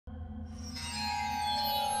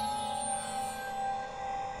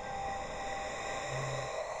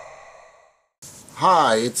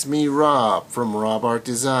Hi, it's me, Rob, from Rob Art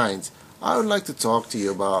Designs. I would like to talk to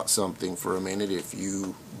you about something for a minute, if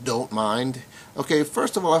you don't mind. Okay,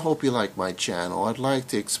 first of all, I hope you like my channel. I'd like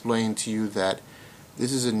to explain to you that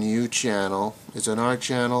this is a new channel. It's an art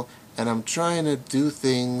channel, and I'm trying to do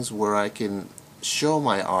things where I can show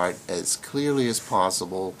my art as clearly as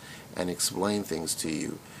possible and explain things to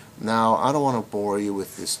you. Now, I don't want to bore you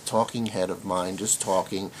with this talking head of mine, just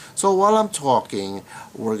talking. So while I'm talking,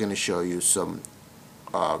 we're going to show you some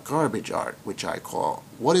garbage art, which I call.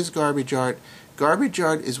 What is garbage art? Garbage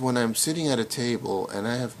art is when I'm sitting at a table and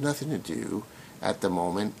I have nothing to do at the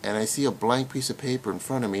moment, and I see a blank piece of paper in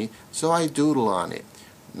front of me, so I doodle on it.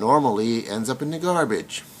 Normally, it ends up in the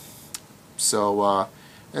garbage. So,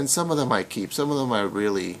 and some of them I keep. Some of them I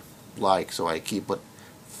really like, so I keep, but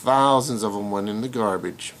thousands of them went in the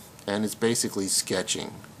garbage, and it's basically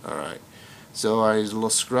sketching. Alright, so I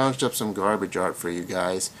scrounged up some garbage art for you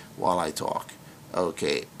guys while I talk.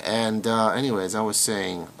 Okay, and anyways, I was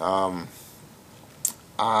saying,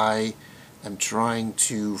 I am trying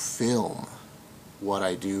to film what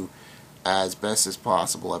I do as best as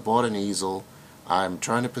possible. I bought an easel. I'm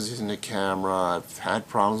trying to position the camera. I've had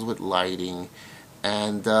problems with lighting,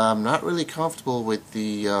 and I'm not really comfortable with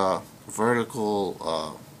the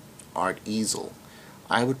vertical art easel.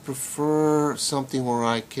 I would prefer something where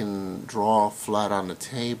I can draw flat on the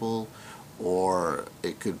table, or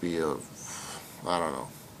it could be I don't know,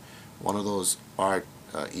 one of those art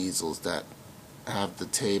easels that have the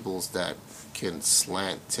tables that can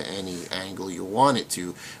slant to any angle you want it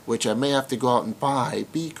to, which I may have to go out and buy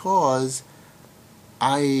because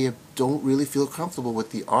I don't really feel comfortable with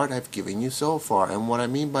the art I've given you so far. And what I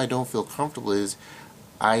mean by don't feel comfortable is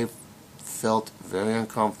I felt very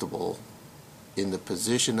uncomfortable in the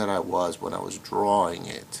position that I was when I was drawing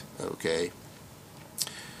it. Okay,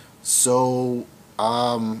 so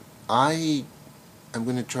I'm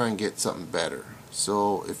going to try and get something better.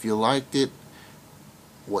 So if you liked it,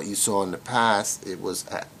 what you saw in the past, it was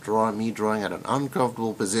me drawing at an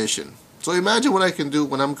uncomfortable position. So imagine what I can do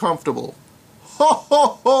when I'm comfortable. Ho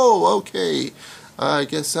ho ho! Okay, I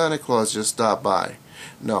guess Santa Claus just stopped by.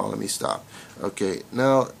 No, let me stop. Okay,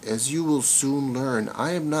 now as you will soon learn,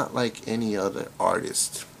 I am not like any other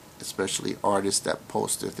artist, especially artists that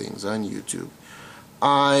post their things on YouTube.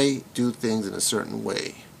 I do things in a certain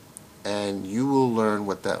way, and you will learn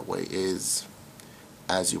what that way is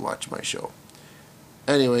as you watch my show.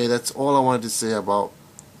 Anyway, that's all I wanted to say about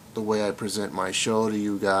the way I present my show to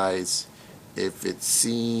you guys. If it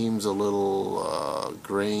seems a little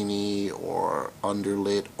grainy or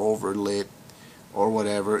underlit, overlit, or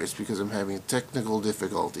whatever, it's because I'm having technical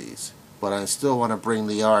difficulties. But I still want to bring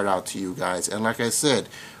the art out to you guys. And like I said,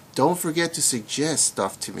 don't forget to suggest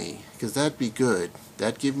stuff to me, because that'd be good.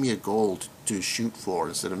 That'd give me a goal to shoot for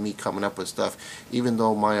instead of me coming up with stuff, even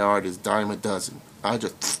though my art is dime a dozen.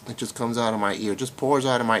 It just comes out of my ear, just pours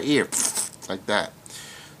out of my ear like that.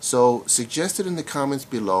 So suggest it in the comments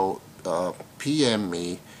below, PM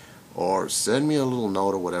me, or send me a little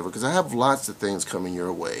note or whatever, because I have lots of things coming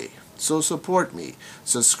your way. So support me,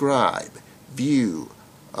 subscribe, view,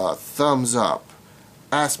 thumbs up,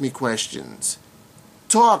 ask me questions,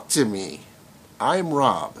 talk to me. I'm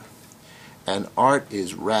Rob, and art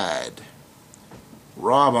is rad.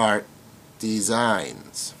 Rob Art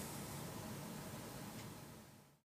Designs.